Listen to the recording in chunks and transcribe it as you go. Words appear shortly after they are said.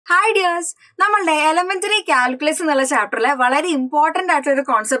Hi dears, നമ്മളുടെ elementary calculus എന്നുള്ള ചാപ്റ്ററിലെ വളരെ ഇമ്പോർട്ടന്റ് ആയിട്ടുള്ള ഒരു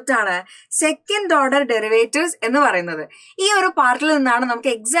കോൺസെപ്റ്റ് ആണ് സെക്കൻഡ് ഓർഡർ ഡെറിവേറ്റീവ്സ് എന്ന് പറയുന്നത്. ഈ ഒരു പാർട്ടിൽ നിന്നാണ് നമുക്ക്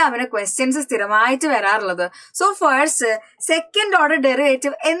എക്സാമിന് ക്വസ്റ്റ്യൻസ് സ്ഥിരമായിട്ട് വരാറുള്ളത്. So first second order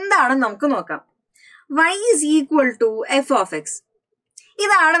derivative എന്താണെന്ന് നമുക്ക് നോക്കാം. y is equal to f of x.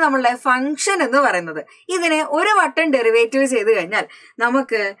 ഇതാണ് നമ്മളുടെ ഫംഗ്ഷൻ എന്ന് പറയുന്നത്. ഇതിനെ ഒരു വട്ടം ഡെറിവേറ്റീവ് ചെയ്ത് കഴിഞ്ഞാൽ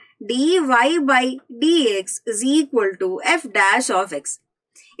നമുക്ക് dy by dx is equal to f dash of x.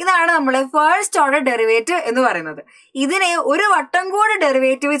 ഇതാണ് നമ്മളെ ഫസ്റ്റ് ഓർഡർ ഡെറിവേറ്റീവ് എന്ന് പറയുന്നത്. ഇതിനെ ഒരു വട്ടം കൂടെ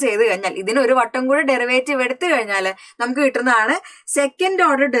ഡെറിവേറ്റീവ് ചെയ്ത് കഴിഞ്ഞാൽ ഒരു വട്ടം കൂടെ ഡെറിവേറ്റീവ് എടുത്തു കഴിഞ്ഞാൽ നമുക്ക് കിട്ടുന്നതാണ് second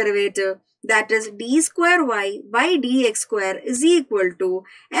order derivative. That is d square y by dx square is equal to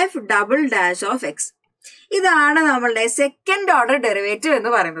f double dash of x. ഇതാണ് നമ്മളുടെ സെക്കൻഡ് ഓർഡർ ഡെറിവേറ്റീവ്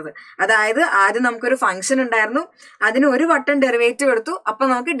എന്ന് പറയുന്നത്. അതായത് ആദ്യം നമുക്കൊരു ഫംഗ്ഷൻ ഉണ്ടായിരുന്നു, അതിന് ഒരു വട്ടം ഡെറിവേറ്റീവ് എടുത്തു, അപ്പൊ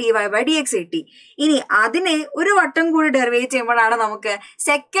നമുക്ക് dy by dx കിട്ടി. ഇനി അതിനെ ഒരു വട്ടം കൂടി ഡെറിവേറ്റ് ചെയ്യുമ്പോഴാണ് നമുക്ക്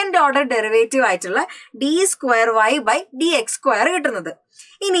സെക്കൻഡ് ഓർഡർ ഡെറിവേറ്റീവ് ആയിട്ടുള്ള d square y by dx square കിട്ടുന്നത്.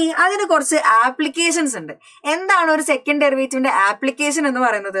 ഇനി അതിന് കുറച്ച് ആപ്ലിക്കേഷൻസ് ഉണ്ട്. എന്താണ് ഒരു സെക്കൻഡ് ഡെറിവേറ്റീവിന്റെ ആപ്ലിക്കേഷൻ എന്ന്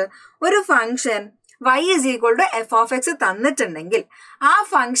പറയുന്നത്? ഒരു function y is equal to f of x തന്നിട്ടുണ്ടെങ്കിൽ ആ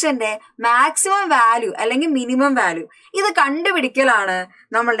ഫംഗ്ഷന്റെ മാക്സിമം വാല്യൂ അല്ലെങ്കിൽ മിനിമം വാല്യൂ ഇത് കണ്ടുപിടിക്കലാണ്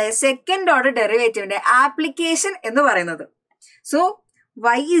നമ്മളുടെ സെക്കൻഡ് ഓർഡർ ഡെറിവേറ്റീവിന്റെ ആപ്ലിക്കേഷൻ എന്ന് പറയുന്നത്. So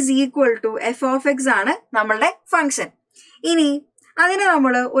y is equal to f of x ആണ് നമ്മളുടെ ഫംഗ്ഷൻ. ഇനി അതിന്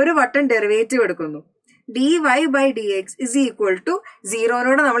നമ്മൾ ഒരു വട്ടം ഡെറിവേറ്റീവ് എടുക്കുന്നു. dy by dx is equal to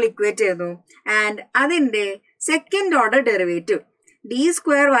 0 നമ്മൾ ഇക്വേറ്റ് ചെയ്യുന്നു. ആൻഡ് അതിന്റെ second order derivative d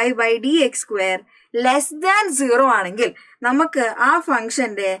square y by dx square less than 0 ആണെങ്കിൽ നമുക്ക് ആ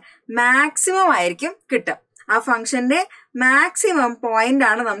ഫംഗ്ഷന്റെ മാക്സിമം ആയിരിക്കും കിട്ടുക. ആ ഫംഗ്ഷന്റെ മാക്സിമം പോയിന്റ്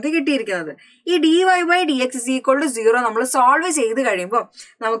ആണ് നമുക്ക് കിട്ടിയിരിക്കുന്നത്. ഈ dy by dx is equal to 0 നമ്മൾ സോൾവ് ചെയ്ത് കഴിയുമ്പോൾ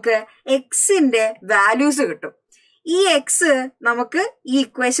നമുക്ക് എക്സിന്റെ വാല്യൂസ് കിട്ടും. ഈ എക്സ് നമുക്ക് ഈ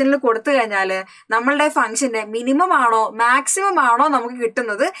ഇക്വേഷനിൽ കൊടുത്തു കഴിഞ്ഞാൽ നമ്മളുടെ ഫംഗ്ഷന്റെ മിനിമം ആണോ മാക്സിമം ആണോ നമുക്ക്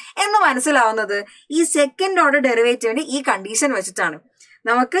കിട്ടുന്നത് എന്ന് മനസ്സിലാവുന്നത് ഈ സെക്കൻഡ് ഓർഡർ ഡെറിവേറ്റീവിന്റെ ഈ കണ്ടീഷൻ വെച്ചിട്ടാണ്.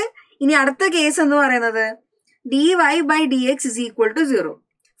 നമുക്ക് ഇനി അടുത്ത കേസ് എന്ന് പറയുന്നത് dy by dx is equal to 0.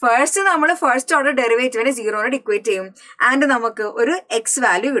 First നമ്മൾ ഫസ്റ്റ് ഓർഡർ ഡെറിവേറ്റീവിനെ 0 ഇക്വേറ്റ് ചെയ്യും ആൻഡ് നമുക്ക് ഒരു എക്സ്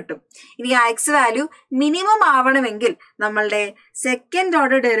വാല്യൂ കിട്ടും. ഇനി ആ എക്സ് വാല്യൂ മിനിമം ആവണമെങ്കിൽ നമ്മളുടെ second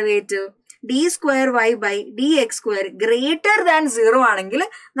order derivative d square y by dx square greater than 0 ആണെങ്കിൽ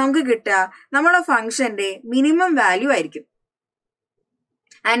നമുക്ക് കിട്ടുക നമ്മുടെ ഫംഗ്ഷന്റെ മിനിമം വാല്യൂ ആയിരിക്കും.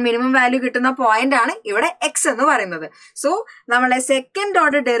 ആൻഡ് മിനിമം വാല്യൂ കിട്ടുന്ന പോയിന്റ് ആണ് ഇവിടെ എക്സ് എന്ന് പറയുന്നത്. സോ നമ്മളെ സെക്കൻഡ്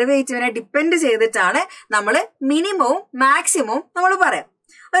ഓർഡർ ഡെറിവേറ്റീവിനെ ഡിപ്പെൻഡ് ചെയ്തിട്ടാണ് നമ്മൾ മിനിമവും മാക്സിമവും നമ്മൾ പറയാം.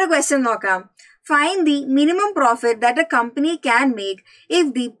 ഒരു ക്വസ്റ്റ്യൻ നോക്കാം. Find the minimum profit that a company can make if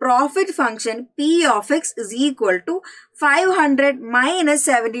the profit function p of x is equal to 500 minus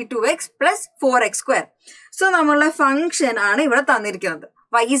 72x plus 4x square. So നമ്മളുടെ ഫംഗ്ഷൻ ആണ് ഇവിടെ തന്നിരിക്കുന്നത്.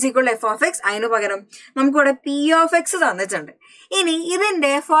 y is equal to f of x. അതിനു പകരം നമുക്കിവിടെ p of x തന്നിട്ടുണ്ട്. ഇനി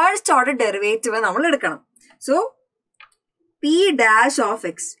ഇതിന്റെ ഫസ്റ്റ് ഓർഡർ ഡെറിവേറ്റീവ് നമ്മൾ എടുക്കണം. So p dash of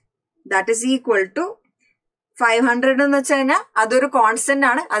x that is equal to 500 എന്ന് വെച്ച് കഴിഞ്ഞാൽ അതൊരു കോൺസ്റ്റന്റ്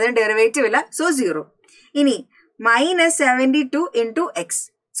ആണ്, അതിന് ഡെറിവേറ്റീവ് ഇല്ല, സോ 0. ഇനി മൈനസ് 72 ഇൻറ്റു എക്സ്.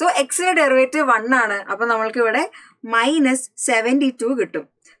 സോ എക്സിന്റെ ഡെറിവേറ്റീവ് 1 ആണ്, അപ്പൊ നമ്മൾക്ക് ഇവിടെ മൈനസ് 72 കിട്ടും.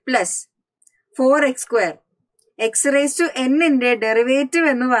 Plus 4x square. X raise to എന്നിന്റെ ഡെറിവേറ്റീവ്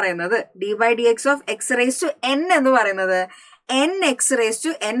എന്ന് പറയുന്നത് d by dx of X raise to n എന്ന് പറയുന്നത് n x raise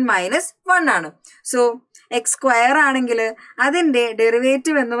to n minus 1 ആണ്. സോ എക്സ് സ്ക്വയർ ആണെങ്കിൽ അതിന്റെ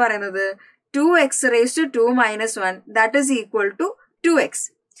ഡെറിവേറ്റീവ് എന്ന് പറയുന്നത് 2x raised to 2 minus 1 that is equal to 2x.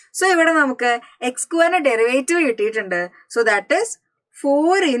 So ഇവിടെ നമുക്ക് x സ്ക്വയറിന്റെ ഡെറിവേറ്റീവ് കിട്ടിയിട്ടുണ്ട്. So that is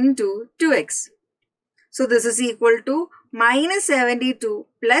 4 into 2x. So this is equal to minus 72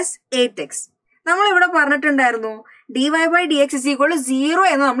 plus 8x. നമ്മൾ ഇവിടെ പറഞ്ഞിട്ടുണ്ടായിരുന്നു dy by dx is equal to 0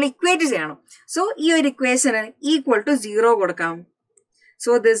 എന്ന് നമ്മൾ equate ചെയ്യണം. So ഈ ഒരു ഇക്വേഷന് ഈക്വൽ ടു 0 കൊടുക്കാം.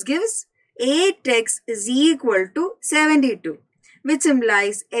 So this gives 8x is equal to 72. Which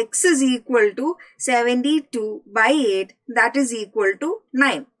implies x is equal to 72 by 8 that is equal to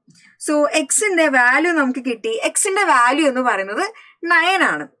 9. So x ന്റെ വാല്യൂ നമുക്ക് കിട്ടി. x ന്റെ വാല്യൂ എന്ന് പറയുന്നത് 9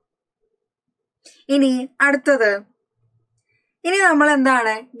 ആണ്. ഇനി അടുത്തത്, ഇനി നമ്മൾ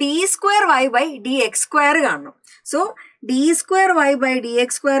എന്താണ് d square y by dx square കാണണം. So d square y by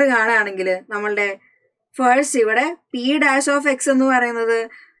dx square കാണുകയാണെങ്കിൽ നമ്മളുടെ ഫസ്റ്റ് ഇവിടെ p dash of x എന്ന് പറയുന്നത്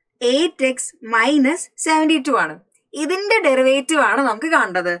 8x minus 72 ആണ്. ഇതിന്റെ ഡെറിവേറ്റീവ് ആണ് നമുക്ക്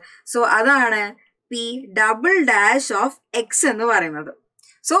കാണേണ്ടത്. സോ അതാണ് p double dash of X എന്ന് പറയുന്നത്.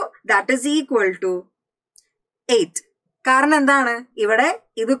 So that is equal to 8. കാരണം എന്താണ്, ഇവിടെ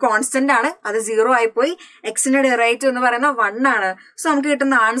ഇത് കോൺസ്റ്റന്റ് ആണ്, അത് 0 ആയിപ്പോയി. എക്സിന്റെ ഡെറിവേറ്റീവ് എന്ന് പറയുന്നത് 1 ആണ്. സോ നമുക്ക്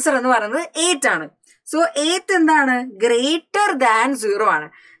കിട്ടുന്ന ആൻസർ എന്ന് പറയുന്നത് 8 ആണ്. സോ 8 എന്താണ്? ഗ്രേറ്റർ ദാൻ 0 ആണ്.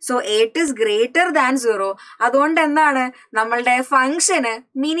 So 8 is greater than 0. അതുകൊണ്ട് എന്താണ്? നമ്മളുടെ ഫംഗ്ഷന്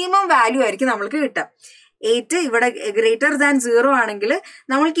മിനിമം വാല്യൂ ആയിരിക്കും നമ്മൾക്ക് കിട്ടുക. 8 ഇവിടെ ഗ്രേറ്റർ ദാൻ 0 ആണെങ്കിൽ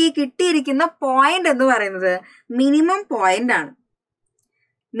നമ്മൾക്ക് ഈ കിട്ടിയിരിക്കുന്ന പോയിന്റ് എന്ന് പറയുന്നത് മിനിമം പോയിന്റ് ആണ്.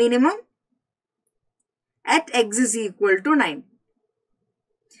 Minimum at X is equal to 9.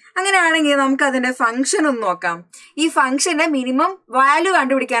 അങ്ങനെയാണെങ്കിൽ നമുക്ക് അതിന്റെ ഫംഗ്ഷൻ ഒന്ന് നോക്കാം. ഈ ഫംഗ്ഷന്റെ മിനിമം വാല്യൂ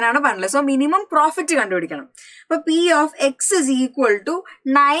കണ്ടുപിടിക്കാനാണ് പറഞ്ഞത്. സോ മിനിമം പ്രോഫിറ്റ് കണ്ടുപിടിക്കണം. അപ്പൊ P of X is equal to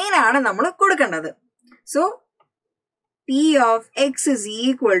 9 ആണ് നമ്മൾ കൊടുക്കേണ്ടത്. So P of X is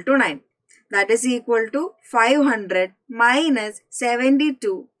equal to 9. That is equal to 500 minus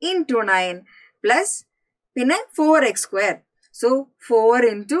 72 into 9 plus പിന്നെ 4x square. So 4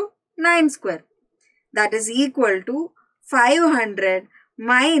 into 9 square. That is equal to 500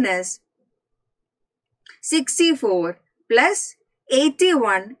 minus 64 plus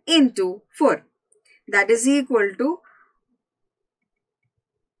 81 into 4. That is equal to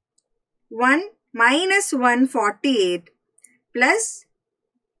 1 minus 148 plus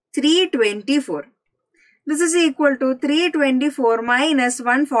 324. This is equal to 324 minus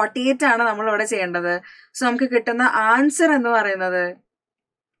 148 ആണ് നമ്മളിവിടെ ചെയ്യേണ്ടത്. So നമുക്ക് കിട്ടുന്ന answer എന്ന് പറയുന്നത്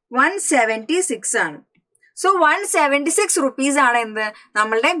 176 ആണ്. So 176 rupees ആണ് എന്ത്?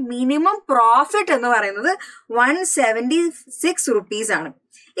 നമ്മളുടെ മിനിമം പ്രോഫിറ്റ് എന്ന് പറയുന്നത് 176 റുപ്പീസ് ആണ്.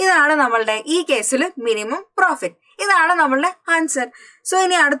 ഇതാണ് നമ്മളുടെ ഈ കേസിൽ മിനിമം പ്രോഫിറ്റ്. ഇതാണ് നമ്മളുടെ ആൻസർ. സോ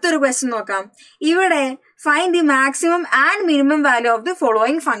ഇനി അടുത്തൊരു ക്വസ്റ്റ്യൻ നോക്കാം. ഇവിടെ find the maximum and minimum value of the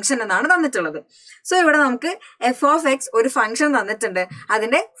following function എന്നാണ് തന്നിട്ടുള്ളത്. സോ ഇവിടെ നമുക്ക് എഫ് ഓഫ് എക്സ് ഒരു ഫംഗ്ഷൻ തന്നിട്ടുണ്ട്.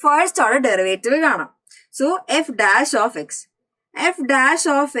 അതിന്റെ ഫസ്റ്റ് ഓർഡർ ഡെറിവേറ്റീവ് കാണാം. So F dash of X. F dash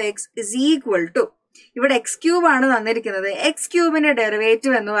of X is equal to, ഇവിടെ എക്സ് ക്യൂബ് ആണ് തന്നിരിക്കുന്നത്. എക്സ് ക്യൂബിന്റെ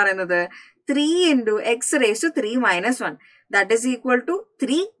ഡെറിവേറ്റീവ് എന്ന് പറയുന്നത് 3 into X raise to 3 minus 1. That is equal to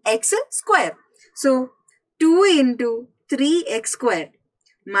 3x square. So 2 into 3x square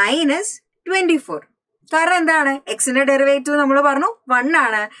minus 24. കാരണം എന്താണ്? എക്സിന്റെ derivative നമ്മൾ പറഞ്ഞു 1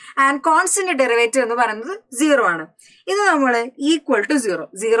 ആണ്. ആൻഡ് കോൺസ്റ്റന്റ് ഡെറിവേറ്റീവ് എന്ന് പറയുന്നത് 0 ആണ്. ഇത് നമ്മൾ ഈക്വൽ ടു 0.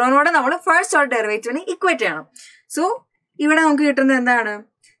 0നോട് നമ്മൾ ഫസ്റ്റ് ഓർഡർ ഡെറിവേറ്റീവിനെ ഇക്വേറ്റ് ചെയ്യണം. സോ ഇവിടെ നമുക്ക് കിട്ടുന്നത് എന്താണ്?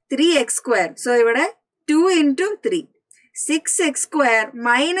 3x square. സോ ഇവിടെ 2 into 3 6x square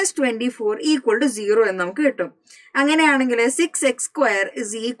minus 24 equal to 0 എന്ന് നമുക്ക് കിട്ടും. അങ്ങനെയാണെങ്കിൽ 6x square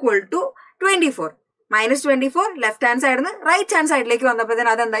is equal to 24. Minus 24 left hand സൈഡിൽ നിന്ന് റൈറ്റ് ഹാൻഡ് സൈഡിലേക്ക്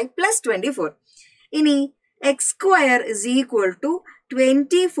വന്നപ്പോഴത്തേന് അതെന്തായി? പ്ലസ് 24. ഇനി X square is equal to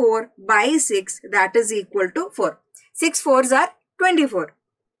 24 by 6. That is equal to 4. 6 4s R 24.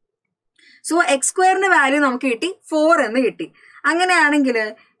 So X സ്ക്വയറിന്റെ വാല്യൂ നമുക്ക് കിട്ടി 4 എന്ന് കിട്ടി. അങ്ങനെയാണെങ്കിൽ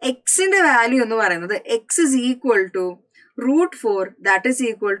എക്സിന്റെ വാല്യൂ എന്ന് പറയുന്നത് X is equal to √4. That is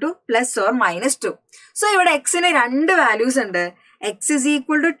equal two plus or minus 2. So ഇവിടെ എക്സിന് 2 വാല്യൂസ് ഉണ്ട്. എക്സ് ഇസ്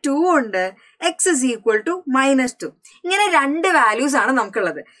ഈക്വൽ ടു 2 ഉണ്ട്, X is equal to minus 2. ഇങ്ങനെ 2 വാല്യൂസ് ആണ്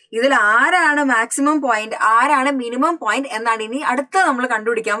നമുക്കുള്ളത്. ഇതിൽ ആരാണ് മാക്സിമം പോയിന്റ്, ആരാണ് മിനിമം പോയിന്റ് എന്നാണ് ഇനി അടുത്ത നമ്മൾ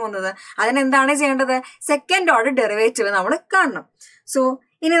കണ്ടുപിടിക്കാൻ പോകുന്നത്. അതിനെന്താണ് ചെയ്യേണ്ടത്? സെക്കൻഡ് ഓർഡർ ഡെറിവേറ്റീവ് നമ്മൾ കാണണം. സോ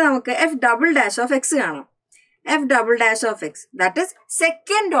ഇനി നമുക്ക് F double dash of X കാണാം. F double dash of X that is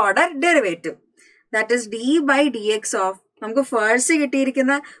second order derivative. That is D by D X of, നമുക്ക് ഫസ്റ്റ്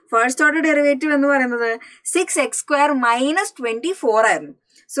കിട്ടിയിരിക്കുന്ന ഫസ്റ്റ് ഓർഡർ ഡെറിവേറ്റീവ് എന്ന് പറയുന്നത് 6x സ്ക്വയർ മൈനസ് 24 ആയിരുന്നു.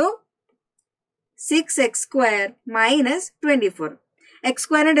 So 6x square minus 24. X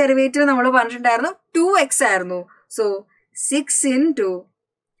സ്ക്വയറിന്റെ derivative നമ്മൾ പറഞ്ഞിട്ടുണ്ടായിരുന്നു 2x ആയിരുന്നു. So 6 into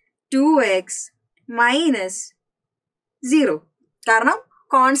 2x minus 0. കാരണം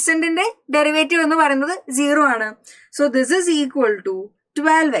കോൺസ്റ്റന്റിന്റെ ഡെറിവേറ്റീവ് എന്ന് പറയുന്നത് 0 ആണ്. So this is equal to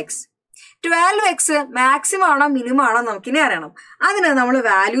 12x. 12x maximum ആണോ മിനിമം ആണോ നമുക്കിനി അറിയണം. അതിന് നമ്മൾ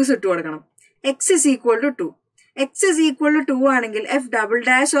വാല്യൂസ് ഇട്ട് കൊടുക്കണം. X is equal to 2. X is equal to 2 ആണെങ്കിൽ F double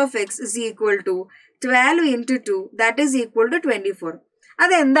dash of X is equal to 12 into 2 that is equal to 24.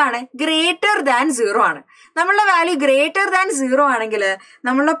 അതെന്താണ്? ഗ്രേറ്റർ ദാൻ 0 ആണ്. നമ്മളുടെ വാല്യൂ ഗ്രേറ്റർ ദാൻ 0 ആണെങ്കിൽ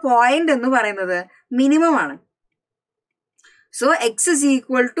നമ്മളുടെ പോയിന്റ് എന്ന് പറയുന്നത് മിനിമം ആണ്. So X is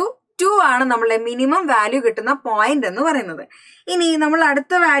equal to 2 ആണ് നമ്മളുടെ മിനിമം വാല്യൂ കിട്ടുന്ന പോയിന്റ് എന്ന് പറയുന്നത്. ഇനി നമ്മൾ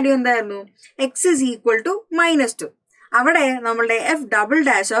അടുത്ത വാല്യൂ എന്തായിരുന്നു? X is equal to minus 2. അവിടെ നമ്മളുടെ F double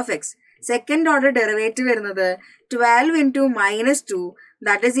dash of X second order derivative വരുന്നത് 12 into minus 2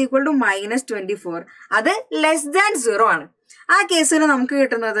 that is equal to minus 24. അത് ലെസ് ദാൻ 0 ആണ്. ആ കേസിൽ നമുക്ക്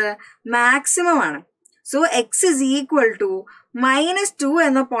കിട്ടുന്നത് മാക്സിമം ആണ്. So X is equal to minus 2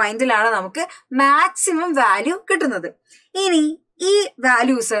 എന്ന പോയിന്റിലാണ് നമുക്ക് മാക്സിമം വാല്യൂ കിട്ടുന്നത്. ഇനി ഈ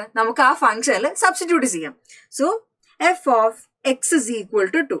വാല്യൂസ് നമുക്ക് ആ ഫംഗ്ഷനിൽ സബ്സ്റ്റിറ്റ്യൂട്ട് ചെയ്യാം. So F of X is equal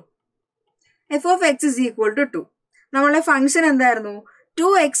to 2. F of X is equal to 2. നമ്മളുടെ ഫംഗ്ഷൻ എന്തായിരുന്നു?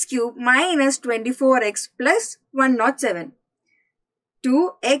 2x³ minus 24x plus 107.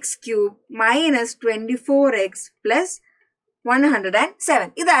 2x cube minus 24x plus 107.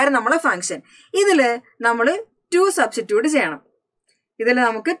 ഇതായിരുന്നു നമ്മുടെ ഫംഗ്ഷൻ. ഇതില് നമ്മൾ 2 സബ്സ്റ്റിറ്റ്യൂട്ട് ചെയ്യണം.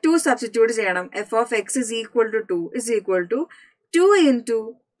 നമുക്ക് 2 സബ്സ്റ്റിറ്റ്യൂട്ട് ചെയ്യണം. f of x is equal to 2 is equal to 2 into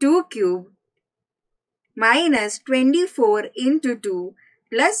 2 cube minus 24 into 2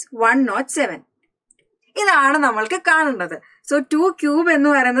 plus 107. ഇതാണ് നമ്മൾക്ക് കാണേണ്ടത്. സോ 2 ക്യൂബ് എന്ന്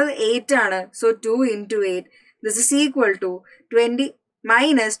പറയുന്നത് 8 ആണ്. So 2 into 8 this is equal to 20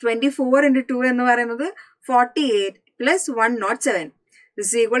 minus 24 into 2 എന്ന് പറയുന്നത് 48 plus 107. This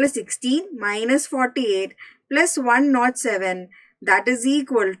is equal to 16 minus 48 plus 107. That is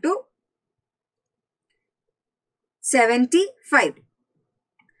equal to 75.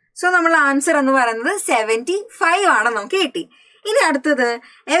 So നമ്മൾ answer എന്ന് പറയുന്നത് 75 ആണ് നമുക്ക് കിട്ടി. ഇനി അടുത്തത്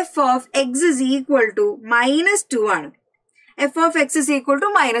f of x is equal to -2 ആണ്. f of x is equal to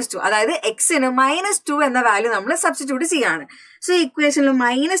 -2, അതായത് xന് -2 എന്ന വാല്യൂ നമ്മൾ സബ്സ്റ്റിറ്റ്യൂട്ട് ചെയ്യാണ്. സോ ഇക്വേഷനിൽ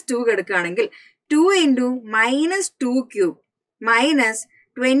 -2 എടുക്കുകയാണെങ്കിൽ 2 into -2 cube minus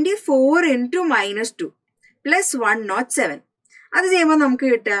 24 into -2 plus 107. അത് ചെയ്യുമ്പോൾ നമുക്ക്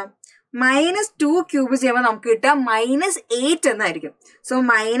കിട്ടുക -2 ക്യൂബ് ചെയ്യുമ്പോൾ നമുക്ക് കിട്ടുക -8 എന്നായിരിക്കും. സോ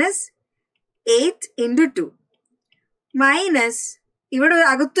 -8 into 2 മൈനസ് ഇവിടെ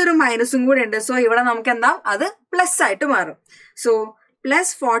അകത്തൊരു മൈനസും കൂടെ ഉണ്ട്. സോ ഇവിടെ നമുക്ക് എന്താ അത് പ്ലസ് ആയിട്ട് മാറും. So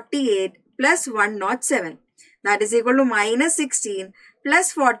plus 48 plus 107 that is equal to -16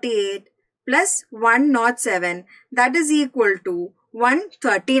 plus 48 plus 107 that is equal to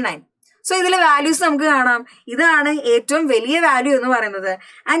 139. So ഇതിലെ വാല്യൂസ് നമുക്ക് കാണാം. ഇതാണ് ഏറ്റവും വലിയ വാല്യൂ എന്ന് പറയുന്നത്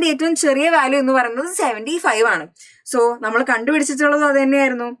ആൻഡ് ഏറ്റവും ചെറിയ വാല്യൂ എന്ന് പറയുന്നത് 75 ആണ്. സോ നമ്മൾ കണ്ടുപിടിച്ചിട്ടുള്ളത് അത്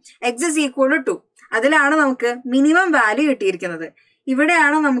തന്നെയായിരുന്നു. X is equal to 2. അതിലാണ് നമുക്ക് മിനിമം വാല്യൂ കിട്ടിയിരിക്കുന്നത്.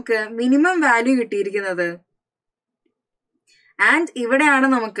 ഇവിടെയാണ് നമുക്ക് മിനിമം വാല്യൂ കിട്ടിയിരിക്കുന്നത് ആൻഡ് ഇവിടെയാണ്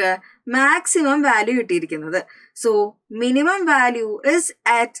നമുക്ക് മാക്സിമം വാല്യൂ കിട്ടിയിരിക്കുന്നത്. So minimum value is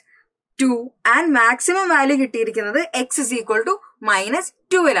at 2 and maximum value കിട്ടിയിരിക്കുന്നത് X is equal to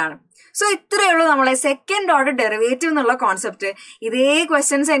 -2 so ഇത്രയേ ഉള്ളൂ നമ്മളെ സെക്കൻഡ് ഓർഡർ ഡെറിവേറ്റീവ് എന്നുള്ള കോൺസെപ്റ്റ്. ഇതേ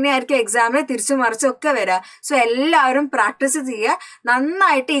ക്വസ്റ്റ്യൻസ് തന്നെയായിരിക്കും എക്സാമിന് തിരിച്ചു മറിച്ചൊക്കെ വരിക. സോ എല്ലാവരും പ്രാക്ടീസ് ചെയ്യുക,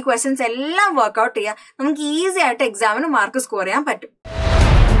 നന്നായിട്ട് ഈ ക്വസ്റ്റ്യൻസ് എല്ലാം വർക്ക്ഔട്ട് ചെയ്യുക. നമുക്ക് ഈസി ആയിട്ട് എക്സാമിന് മാർക്ക് സ്കോർ ചെയ്യാൻ പറ്റും.